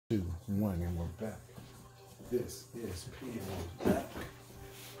2, 1, and we're back. This is P.oastman.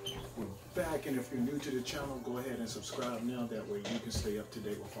 We're back, and if you're new to the channel, go ahead and subscribe now. That way you can stay up to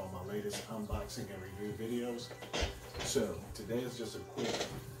date with all my latest unboxing and review videos. So today is just a quick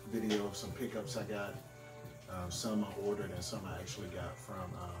video of some pickups I got. Some I ordered and some I actually got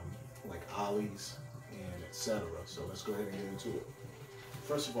from like Ollie's and etc. So let's go ahead and get into it.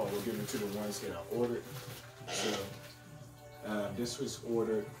 First of all, we'll get into the ones that I ordered. So this was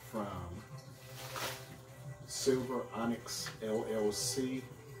ordered from Silver Onyx LLC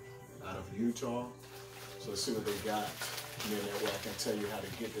out of Utah. So let's see what they got, and then that way I can tell you how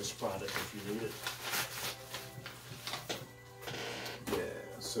to get this product if you need it. Yeah,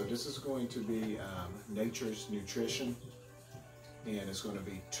 so this is going to be Nature's Nutrition, and it's going to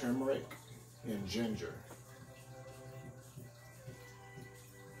be turmeric and ginger.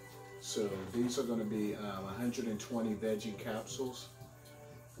 So these are going to be 120 veggie capsules,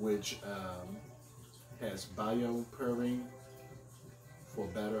 which has bioperine for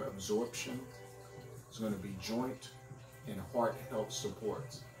better absorption. It's going to be joint and heart health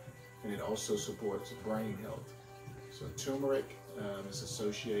supports, and it also supports brain health. So turmeric is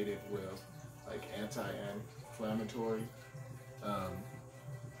associated with like anti-inflammatory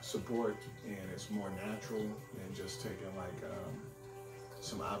support, and it's more natural than just taking like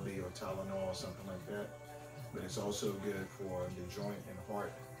some IV or Tylenol or something like that. But it's also good for the joint and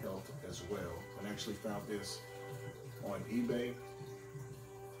heart health as well. I actually found this on eBay.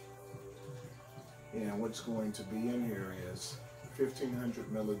 And what's going to be in here is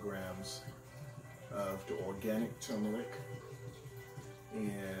 1,500 milligrams of the organic turmeric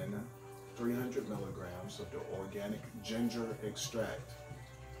and 300 milligrams of the organic ginger extract.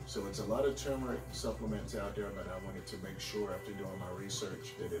 So it's a lot of turmeric supplements out there, but I wanted to make sure after doing my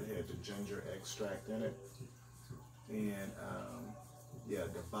research that it had the ginger extract in it. And yeah,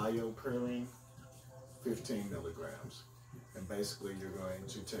 the bioperine, 15 milligrams. And basically you're going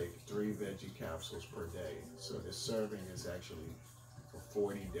to take 3 veggie capsules per day. So this serving is actually for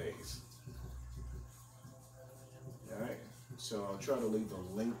 40 days. All right, so I'll try to leave a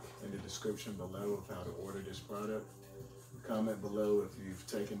link in the description below of how to order this product. Comment below if you've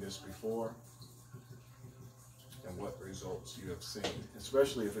taken this before and what results you have seen,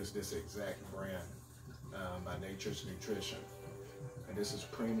 especially if it's this exact brand by Nature's Nutrition. And this is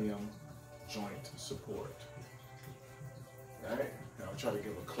premium joint support. All right, and I'll try to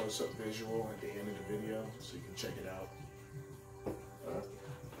give a close-up visual at the end of the video so you can check it out.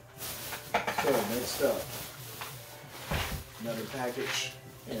 So next up, another package,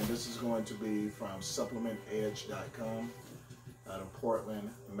 and this is going to be from supplementedge.com out of Portland,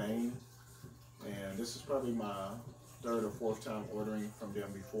 Maine. And this is probably my 3rd or 4th time ordering from them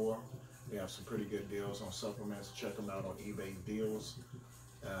before. They have some pretty good deals on supplements. Check them out on eBay deals.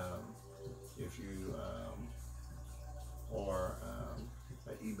 If you are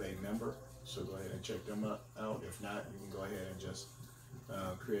an eBay member, so go ahead and check them out. If not, you can go ahead and just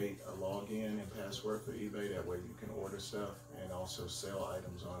create a login and password for eBay. That way you can order stuff and also sell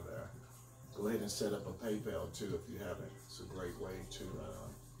items on there. Go ahead and set up a PayPal too if you haven't. It's a great way to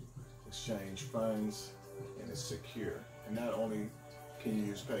exchange funds, and it's secure. And not only can you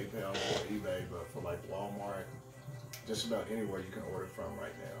use PayPal or eBay, but for like Walmart, just about anywhere you can order from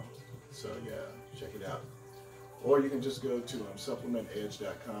right now. So yeah, check it out. Or you can just go to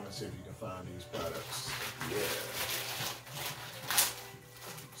supplementedge.com and see if you can find these products. Yeah.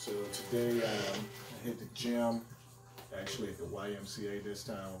 So today I hit the gym, actually at the YMCA this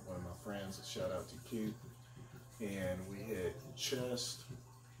time with one of my friends. Shout out to Q. And we hit chest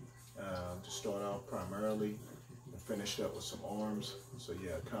to start off primarily, and finished up with some arms. So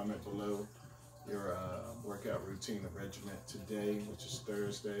yeah, comment below your workout routine and regimen today, which is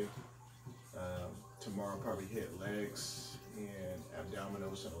Thursday. Tomorrow I'll probably hit legs and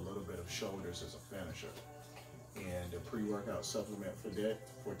abdominals and a little bit of shoulders as a finisher. And the pre-workout supplement for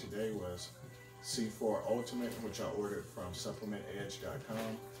today was C4 Ultimate, which I ordered from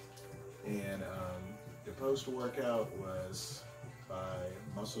supplementedge.com. And the post-workout was by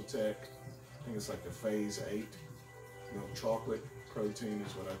Muscle Tech. I think it's like the Phase 8 milk chocolate protein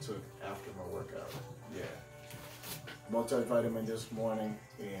is what I took after my workout. Yeah. Multivitamin this morning,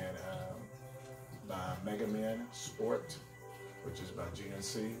 and by Mega Man Sport, which is by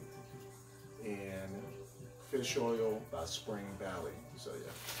GNC, and fish oil by Spring Valley. So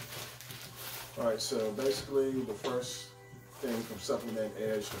yeah. All right, so basically the first thing from Supplement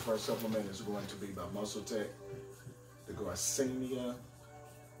Edge, the first supplement is going to be by Muscle Tech, the Garcinia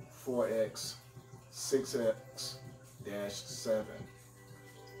 4X 6X-7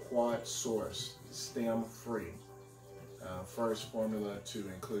 Quad Source Stem Free First formula to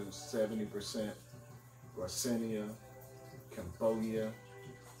include 70% Garcinia, Cambodia,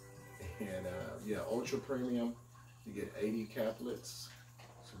 and yeah, ultra premium. You get 80 caplets.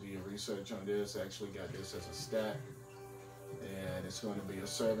 So do your research on this. I actually got this as a stack, and it's going to be a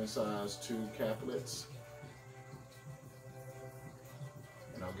serving size, 2 caplets.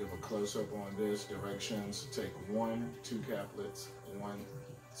 And I'll give a close-up on this. Directions: take 2 caplets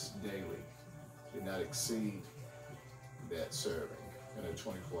once daily. Do not exceed that serving in a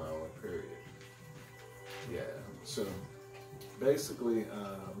 24-hour period. Yeah, so basically,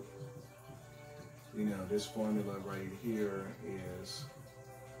 you know, this formula right here is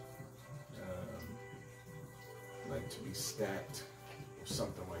like to be stacked with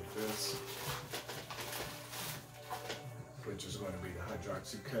something like this, which is going to be the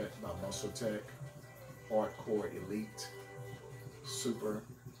Hydroxycut by Muscle Tech, Hardcore Elite, Super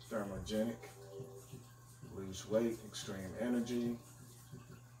Thermogenic, Lose Weight, Extreme Energy,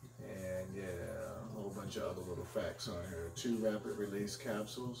 and yeah, a whole bunch of other little facts on here. 2 rapid release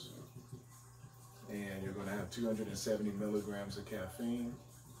capsules, and you're going to have 270 milligrams of caffeine,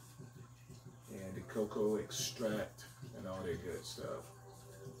 and the cocoa extract, and all that good stuff.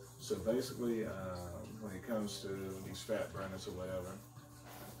 So basically, when it comes to these fat burners or whatever,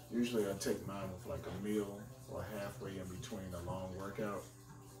 usually I take mine with like a meal or halfway in between a long workout.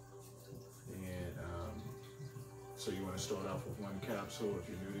 And so you want to start off with 1 capsule if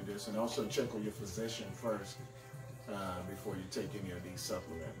you're new to this, and also check with your physician first before you take any of these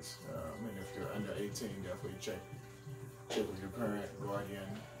supplements. And if you're under 18, definitely check with your parent, guardian,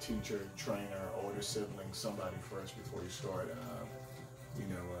 teacher, trainer, older sibling, somebody first before you start, you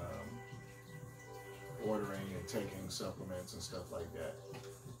know, ordering and taking supplements and stuff like that,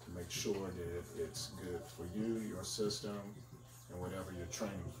 to make sure that it's good for you, your system, and whatever you're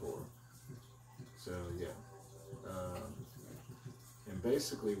training for. So yeah, and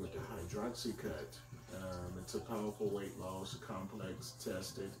basically with the Hydroxycut, it's a powerful weight loss complex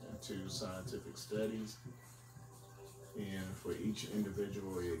tested in 2 scientific studies, and for each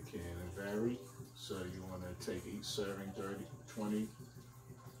individual it can vary. So you want to take each serving 30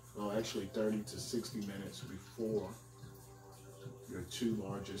 to 60 minutes before your 2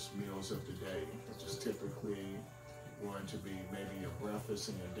 largest meals of the day, which is typically going to be maybe your breakfast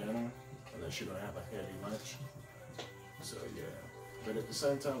and your dinner, unless you're going to have a heavy lunch. So yeah, but at the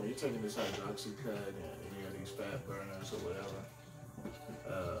same time, when you're taking this Hydroxycut and any of these fat burners or whatever,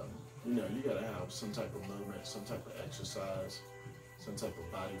 you know, you got to have some type of movement, some type of exercise, some type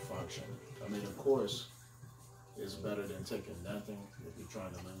of body function. I mean, of course, it's better than taking nothing if you're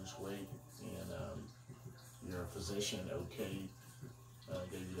trying to lose weight, and your physician gave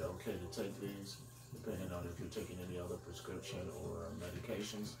you the okay to take these, depending on if you're taking any other prescription or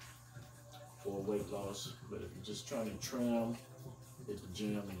medications for weight loss. But if you're just trying to trim, hit the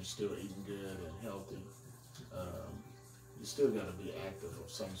gym, and you're still eating good and healthy, you still got to be active of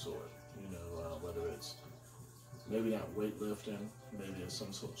some sort, you know, whether it's maybe not weightlifting, maybe it's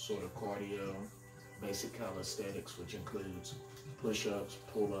some sort of cardio, basic calisthenics, which includes push-ups,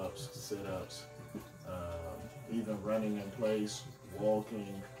 pull-ups, sit-ups, even running in place,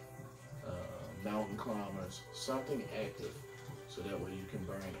 walking, mountain climbers, something active, so that way you can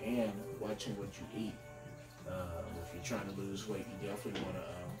burn, and watching what you eat. If you're trying to lose weight, you definitely want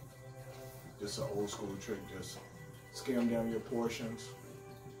to, just an old school trick, just skim down your portions,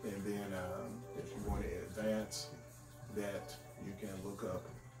 and then if you want to advance that, you can look up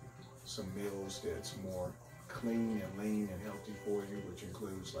some meals that's more clean and lean and healthy for you, which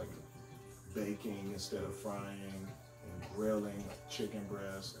includes like baking instead of frying, and grilling, like chicken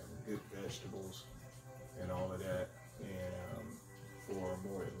breast and good vegetables and all of that. And for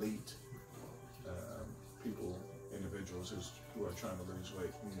more elite individuals who are trying to lose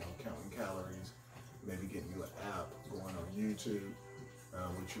weight, you know, counting calories, maybe getting you an app, going on YouTube,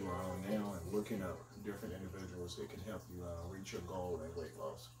 which you are on now, and looking up different individuals that can help you reach your goal in weight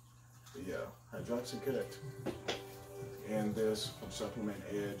loss. But yeah, Hydroxycut and this from Supplement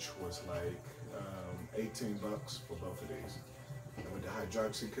Edge was like $18 for both of these. And with the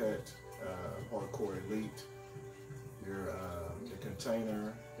Hydroxycut Hardcore Elite, the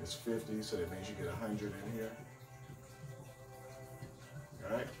container is 50, so that means you get 100 in here.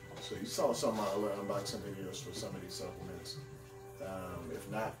 All right, so you saw some of my other unboxing videos for some of these supplements. If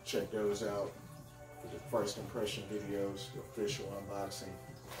not, check those out for the first impression videos, the official unboxing.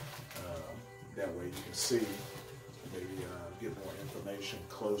 That way you can see, maybe get more information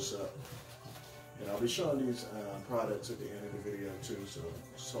close up. And I'll be showing these products at the end of the video too, so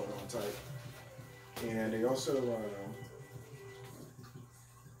just hold on tight. And they also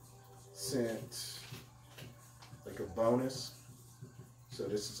sent like a bonus. So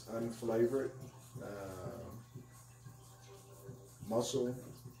this is unflavored muscle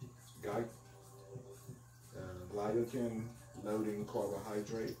glycogen loading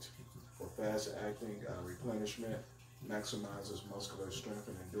carbohydrate for fast acting replenishment, maximizes muscular strength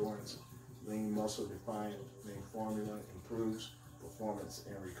and endurance, lean muscle defining formula, improves performance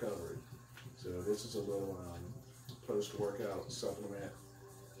and recovery. So this is a little post-workout supplement,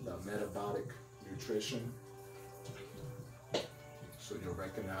 metabolic nutrition. So you'll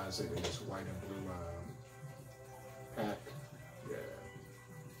recognize it in this white and blue pack. Yeah.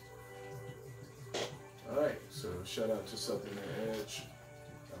 All right, so shout out to Supplement Edge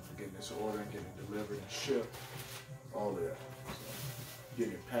for getting this order and getting it delivered and shipped. All of that. So,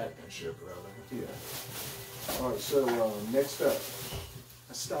 getting it packed and shipped, rather. Yeah. All right, so next up,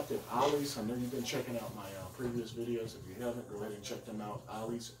 I stopped at Ollie's. I know you've been checking out my previous videos. If you haven't, go ahead and check them out.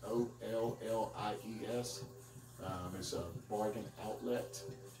 Ollie's, O-L-L-I-E-S. It's a bargain outlet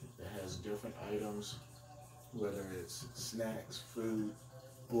that has different items, whether it's snacks, food,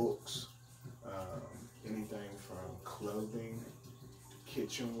 books, anything from clothing,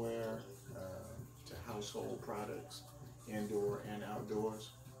 kitchenware, to household products, indoor and outdoors,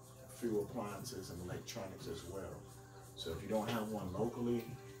 a few appliances and electronics as well. So if you don't have one locally,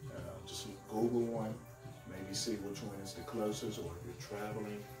 just Google one, maybe see which one is the closest, or if you're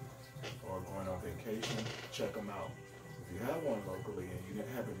traveling or going on vacation, check them out. If you have one locally and you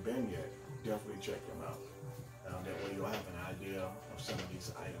haven't been yet, definitely check them out. That way you'll have an idea of some of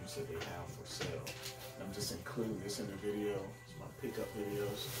these items that they have for sale. I'm just including this in the video. It's my pickup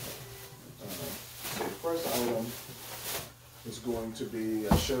videos. So the first item is going to be,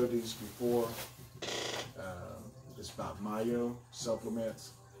 I showed these before. It's by Mayo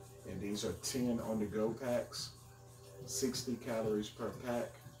supplements, and these are 10 on-the-go packs, 60 calories per pack,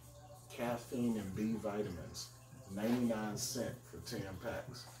 caffeine and B vitamins, 99 cents for 10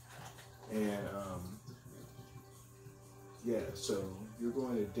 packs. And yeah, so you're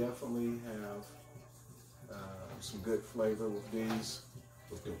going to definitely have some good flavor with these,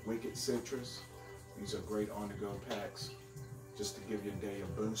 with the Wicked Citrus. These are great on-the-go packs, just to give your day a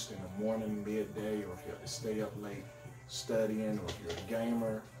boost in the morning, midday, or if you have to stay up late studying, or if you're a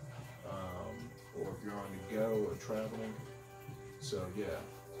gamer, or if you're on the go or traveling. So yeah,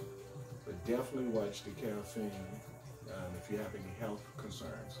 but definitely watch the caffeine if you have any health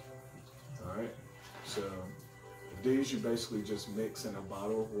concerns. All right, so these you basically just mix in a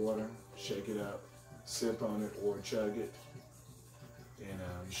bottle of water, shake it up, sip on it or chug it, and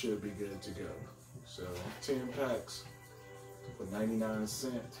you should be good to go. So 10 packs for 99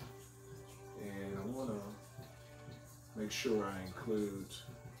 cents, and I want to make sure I include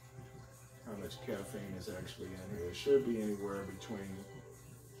how much caffeine is actually in here. It should be anywhere between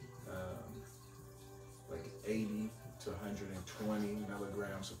like 80 to 120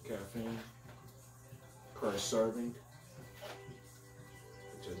 milligrams of caffeine per serving,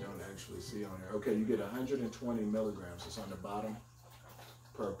 which I don't actually see on here. Okay, you get 120 milligrams. It's on the bottom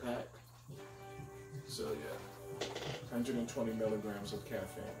per pack. So yeah, 120 milligrams of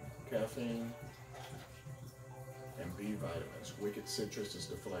caffeine. Caffeine and B vitamins. Wicked Citrus is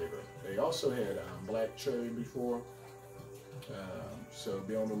the flavor. They also had black cherry before, so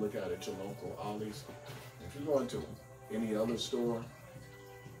be on the lookout at your local Ollie's. If you're going to any other store,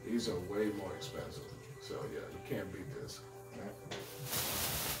 these are way more expensive. So yeah, you can't beat this. Right?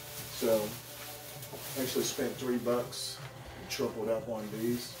 So actually spent $3 and tripled up on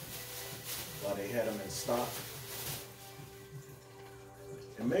these while they had them in stock.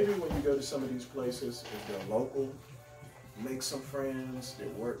 And maybe when you go to some of these places, if they're local, make some friends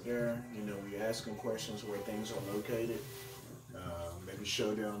that work there. You know, we ask them questions where things are located. Maybe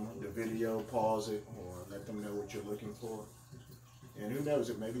show them the video, pause it, or let them know what you're looking for. And who knows,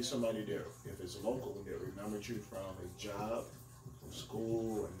 it may be somebody there, if it's local, that remembered you from a job, from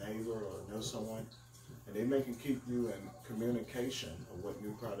school, a neighbor, or know someone. And they may can keep you in communication of what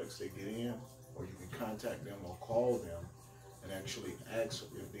new products they get in, or you can contact them or call them and actually ask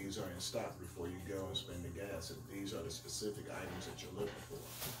if these are in stock before you go and spend the gas, if these are the specific items that you're looking for.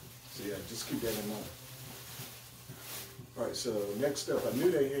 So yeah, just keep that in mind. All right, so next up, I knew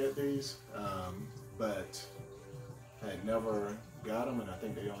they had these, but I had never got them, and I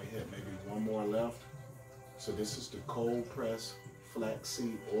think they only had maybe one more left. So this is the cold pressed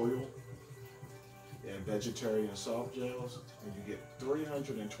flaxseed oil and vegetarian soft gels, and you get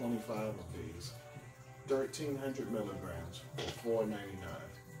 325 of these, 1,300 milligrams for $4.99.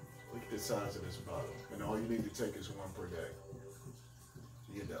 Look at the size of this bottle, and all you need to take is one per day.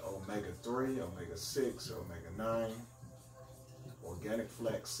 You get the omega-3, omega-6, omega-9, organic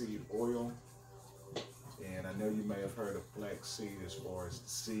flaxseed oil, And I know you may have heard of flaxseed as far as the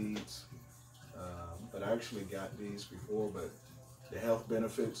seeds, but I actually got these before, but the health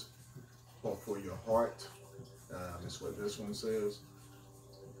benefits are for your heart, is what this one says,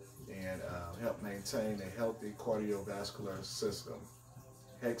 and help maintain a healthy cardiovascular system.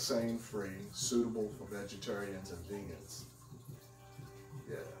 Hexane free, suitable for vegetarians and vegans.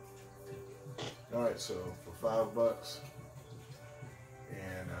 Yeah. All right, so for $5,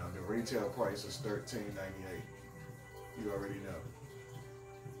 and the retail price is $13.98. You already know.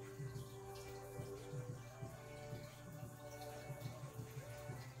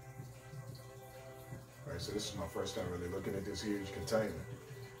 All right, so this is my first time really looking at this huge container.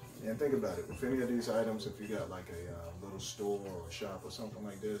 And think about it, with any of these items, if you got like a little store or a shop or something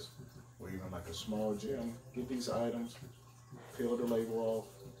like this, or even like a small gym, get these items, peel the label off,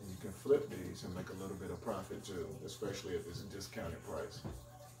 and you can flip these and make a little bit of profit too, especially if it's a discounted price.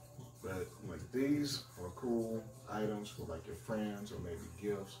 But like these are cool items for like your friends or maybe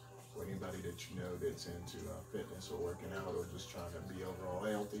gifts for anybody that you know that's into fitness or working out or just trying to be overall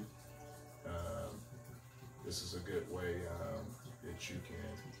healthy. This is a good way that you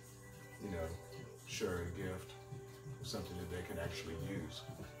can, you know, share a gift, something that they can actually use,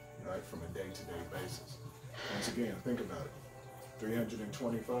 right, from a day-to-day basis. Once again, think about it.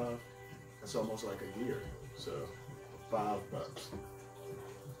 325, that's almost like a year. So, $5.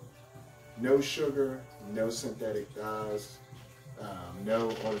 No sugar, no synthetic dyes,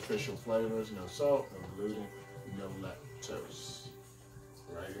 no artificial flavors, no salt, no gluten, no lactose.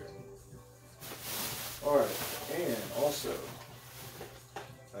 Right here. All right, and also,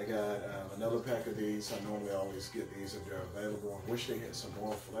 I got another pack of these. I normally always get these if they're available. I wish they had some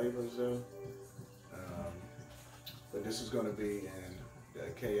more flavors though. But this is going to be in the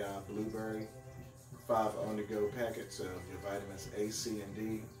KI Blueberry. 5 on-the-go packets of your vitamins A, C, and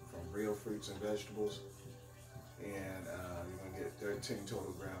D from real fruits and vegetables. And you're going to get 13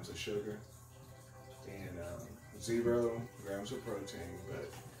 total grams of sugar and 0 grams of protein.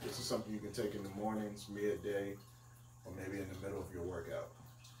 But this is something you can take in the mornings, midday, or maybe in the middle of your workout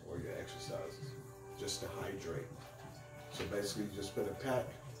or your exercises, just to hydrate. So basically you just put a pack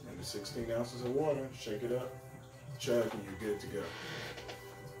into 16 ounces of water, shake it up, chug, and you're good to go.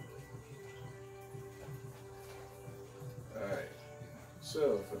 Alright,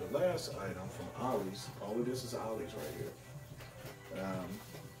 so for the last item from Ollie's, all of this is Ollie's right here.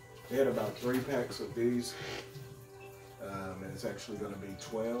 They had about 3 packs of these, and it's actually going to be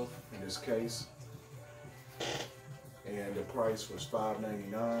 12 in this case. And the price was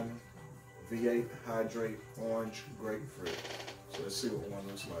 $5.99. V8 Hydrate Orange Grapefruit. So let's see what one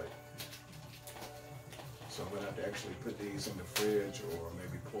looks like. So I'm going to have to actually put these in the fridge or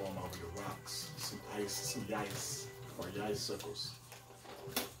maybe pour them over the rocks. Some ice, or icicles.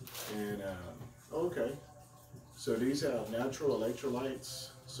 And, okay. So these have natural electrolytes,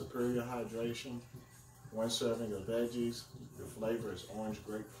 superior hydration, 1 serving of veggies. The flavor is orange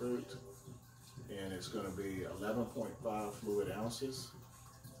grapefruit. And it's going to be 11.5 fluid ounces.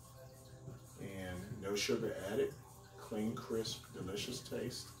 And no sugar added. Clean, crisp, delicious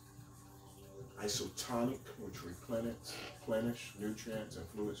taste. Isotonic, which replenish nutrients and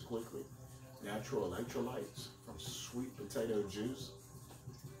fluids quickly. Natural electrolytes from sweet potato juice.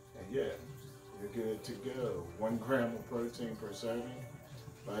 And yeah, you're good to go. 1 gram of protein per serving.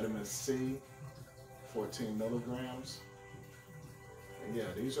 Vitamin C, 14 milligrams. And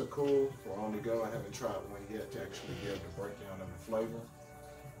yeah, these are cool for on the go. I haven't tried one yet to actually give the breakdown of the flavor.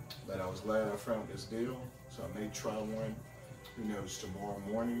 But I was glad I found this deal. So I may try one, who knows, tomorrow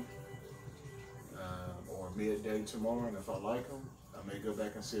morning or midday tomorrow. And if I like them, I may go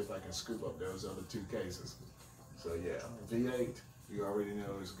back and see if I can scoop up those other 2 cases. So yeah, V8, you already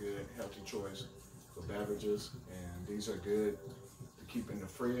know is good, healthy choice for beverages. And these are good to keep in the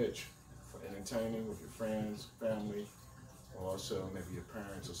fridge for entertaining with your friends, family, or also maybe your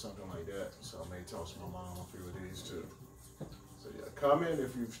parents or something like that. So I may toss my mom a few of these too. So yeah, comment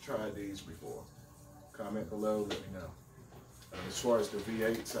if you've tried these before. Comment below, let me know. As far as the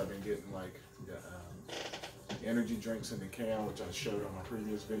V8s, I've been getting like the energy drinks in the can, which I showed on my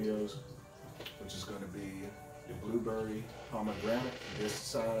previous videos, which is going to be the blueberry pomegranate, this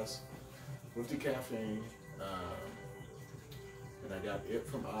size, with the caffeine. And I got it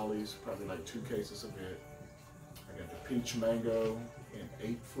from Ollie's, probably like 2 cases of it. I got the peach mango in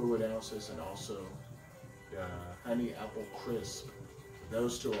 8 fluid ounces, and also the honey apple crisp.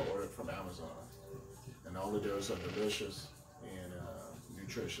 Those 2 are ordered from Amazon. And all of those are delicious and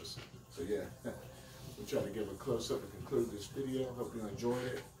nutritious. So yeah, we'll try to give a close-up to conclude this video. Hope you enjoyed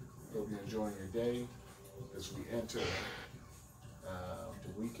it. Hope you're enjoying your day as we enter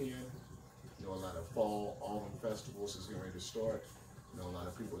the weekend. know, a lot of fall, autumn festivals is getting ready to start. You know, a lot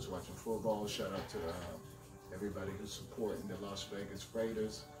of people is watching football. Shout out to everybody who's supporting the Las Vegas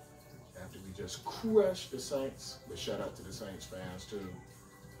Raiders after we just crushed the Saints. But shout out to the Saints fans too.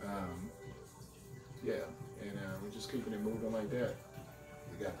 Yeah, and we're just keeping it moving like that.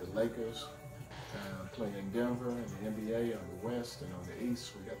 We got the Lakers playing Denver in the NBA on the West, and on the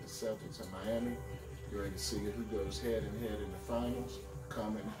East we got the Celtics in Miami. You're ready to see who goes head and head in the finals.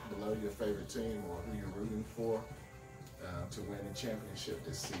 Comment below your favorite team or who you're rooting for to win the championship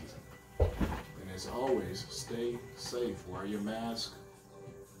this season. And as always, stay safe. Wear your mask.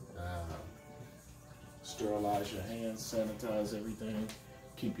 Sterilize your hands. Sanitize everything.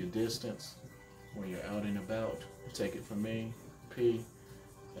 Keep your distance when you're out and about. Take it from me, P,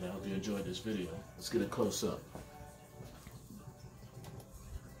 and I hope you enjoyed this video. Let's get a close up.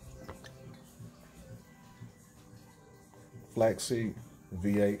 Flaxseed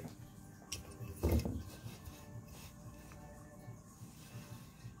V8.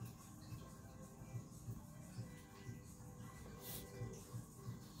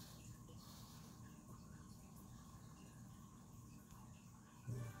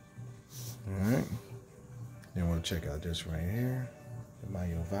 Alright, then we'll check out this right here. The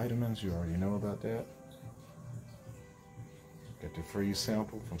Mayo vitamins, you already know about that. Got the free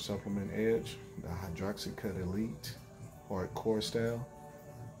sample from Supplement Edge, the Hydroxycut Elite Hardcore style.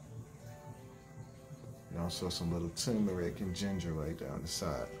 And also some little turmeric and ginger right down the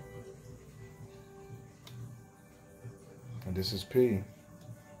side. And this is P.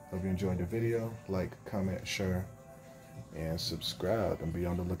 Hope you enjoyed the video. Like, comment, share, and subscribe, and be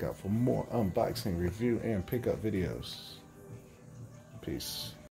on the lookout for more unboxing, review, and pickup videos. Peace.